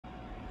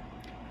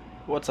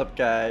What's up,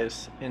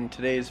 guys? In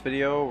today's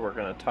video we're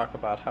going to talk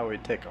about how we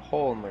take a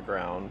hole in the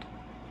ground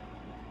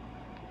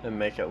and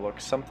make it look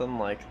something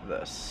like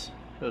this.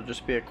 It'll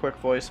just be a quick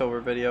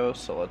voiceover video,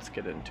 so let's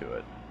get into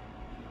it.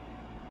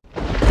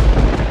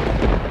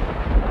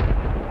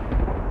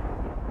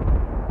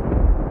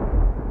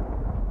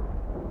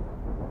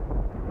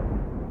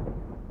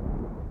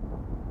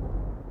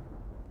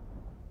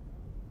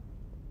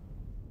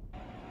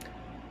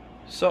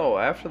 So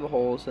after the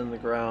hole is in the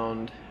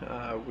ground,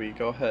 we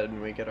go ahead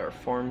and we get our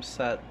forms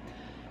set.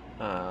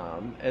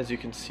 As you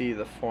can see,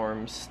 the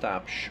forms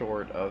stop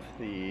short of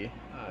the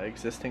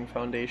existing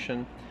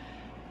foundation,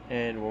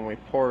 and when we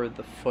pour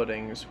the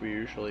footings, we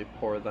usually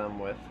pour them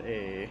with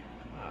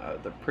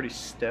they're pretty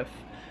stiff,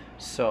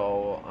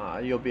 so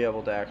you'll be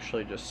able to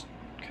actually just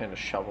kind of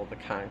shovel the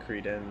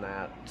concrete in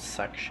that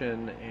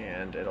section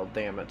and it'll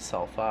dam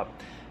itself up,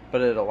 but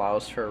it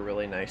allows for a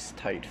really nice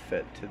tight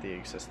fit to the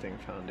existing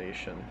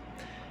foundation.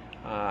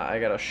 I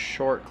got a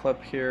short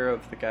clip here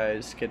of the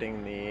guys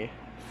getting the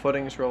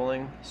footings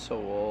rolling, so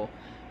we'll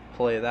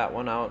play that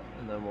one out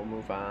and then we'll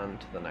move on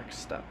to the next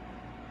step.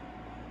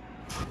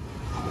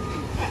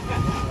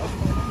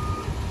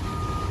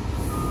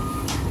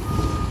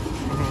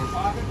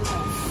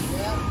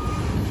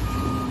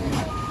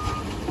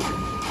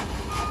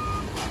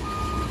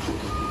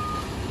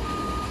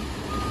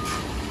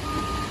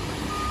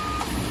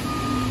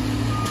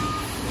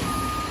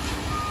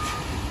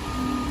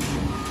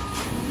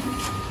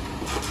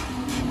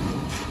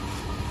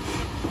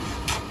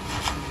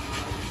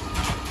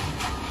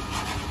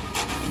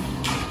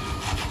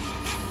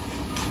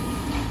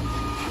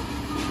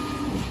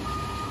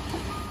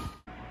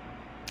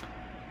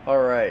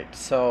 Alright,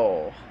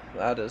 so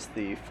that is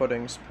the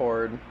footings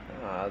poured.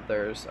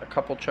 There's a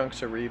couple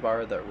chunks of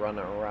rebar that run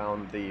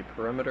around the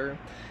perimeter,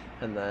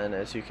 and then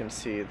as you can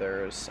see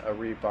there's a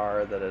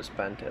rebar that is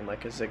bent in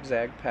like a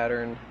zigzag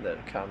pattern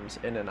that comes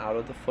in and out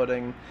of the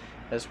footing,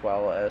 as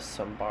well as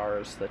some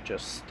bars that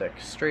just stick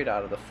straight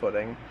out of the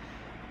footing,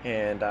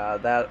 and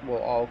that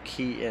will all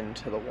key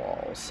into the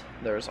walls.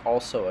 There's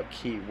also a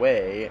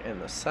keyway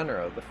in the center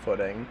of the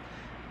footing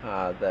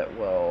that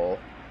will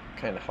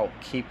kind of help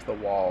keep the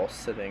wall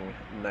sitting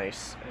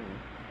nice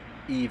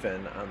and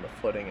even on the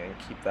footing and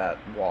keep that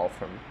wall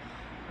from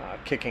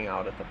kicking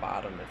out at the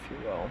bottom, if you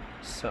will.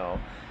 So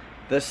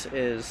this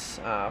is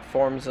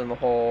forms in the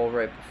hole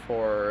right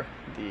before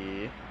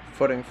the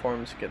footing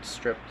forms get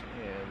stripped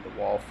and the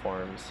wall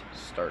forms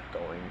start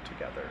going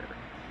together.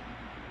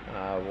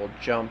 We'll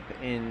jump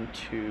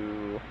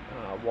into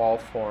wall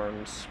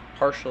forms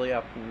partially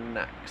up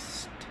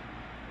next.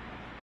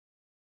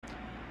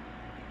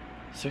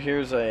 So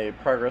here's a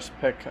progress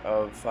pic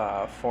of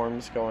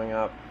forms going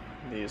up.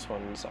 These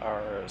ones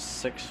are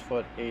 6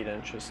 foot 8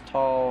 inches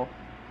tall,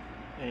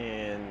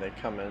 and they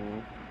come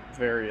in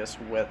various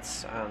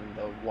widths on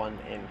the 1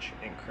 inch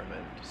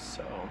increment.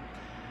 So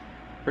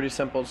pretty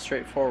simple,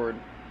 straightforward.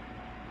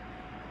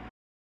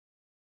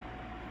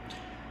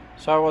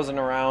 So I wasn't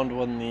around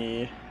when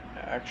the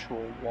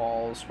actual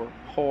walls were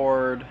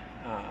poured,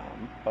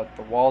 but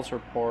the walls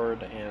were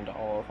poured and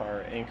all of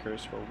our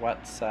anchors were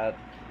wet set.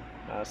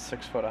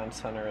 6 foot on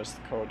center is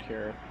the code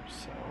here,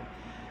 so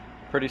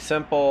pretty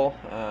simple.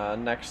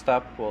 Next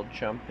up we'll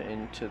jump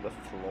into the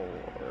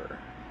floor.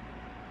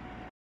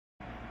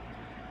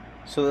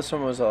 So this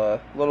one was a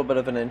little bit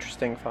of an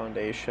interesting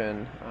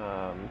foundation.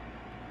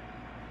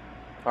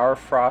 Our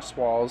frost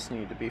walls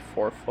need to be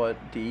 4 foot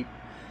deep,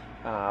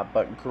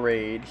 but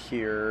grade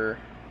here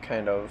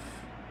kind of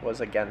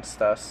was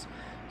against us,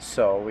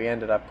 so we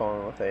ended up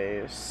going with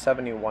a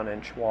 71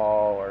 inch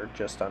wall, or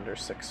just under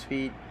 6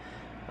 feet.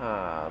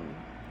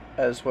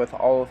 As with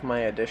all of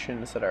my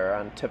additions that are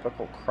on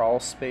typical crawl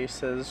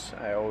spaces,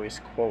 I always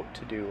quote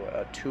to do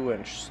a 2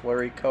 inch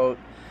slurry coat.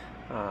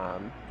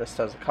 This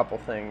does a couple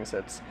things.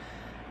 It's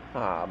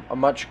a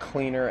much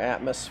cleaner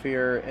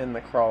atmosphere in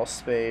the crawl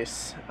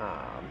space.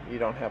 You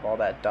don't have all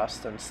that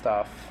dust and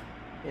stuff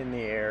in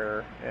the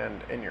air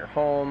and in your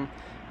home.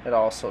 It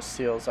also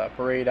seals up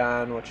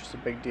radon, which is a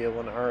big deal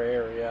in our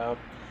area,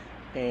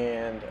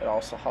 and it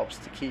also helps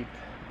to keep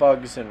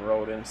bugs and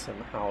rodents in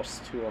the house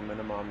to a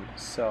minimum.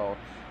 So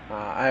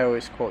I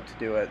always quote to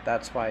do it.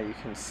 That's why you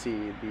can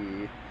see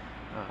the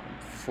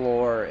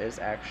floor is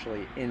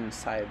actually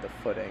inside the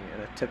footing.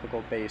 In a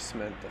typical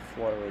basement, the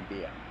floor would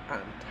be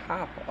on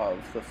top of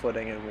the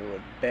footing, and we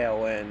would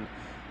bail in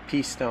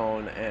pea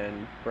stone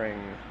and bring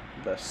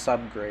the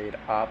subgrade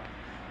up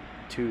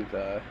to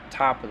the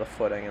top of the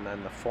footing, and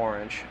then the 4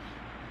 inch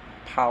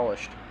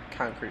polished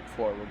concrete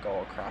floor would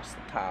go across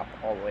the top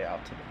all the way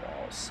out to the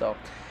walls. So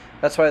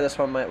that's why this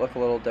one might look a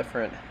little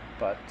different,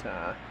 but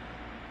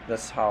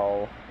that's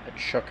how it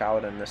shook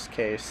out in this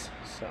case,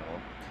 so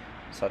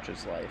such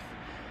is life.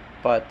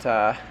 But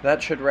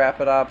that should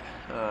wrap it up.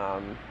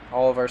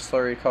 All of our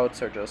slurry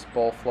coats are just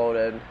bull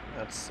floated.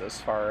 That's as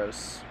far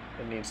as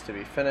it needs to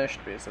be finished,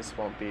 because this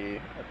won't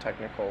be a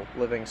technical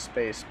living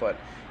space, but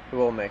it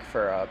will make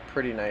for a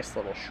pretty nice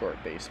little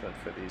short basement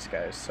for these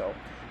guys, so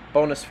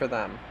bonus for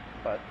them.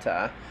 But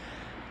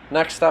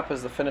next up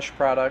is the finished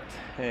product,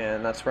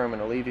 and that's where I'm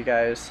going to leave you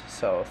guys.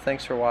 So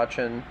thanks for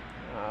watching.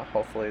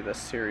 Hopefully this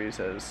series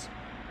is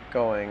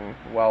going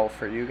well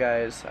for you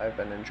guys. I've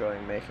been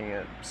enjoying making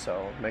it,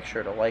 so make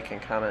sure to like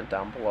and comment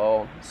down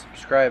below,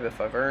 subscribe if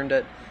I've earned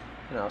it,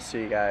 and I'll see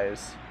you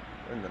guys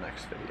in the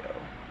next video.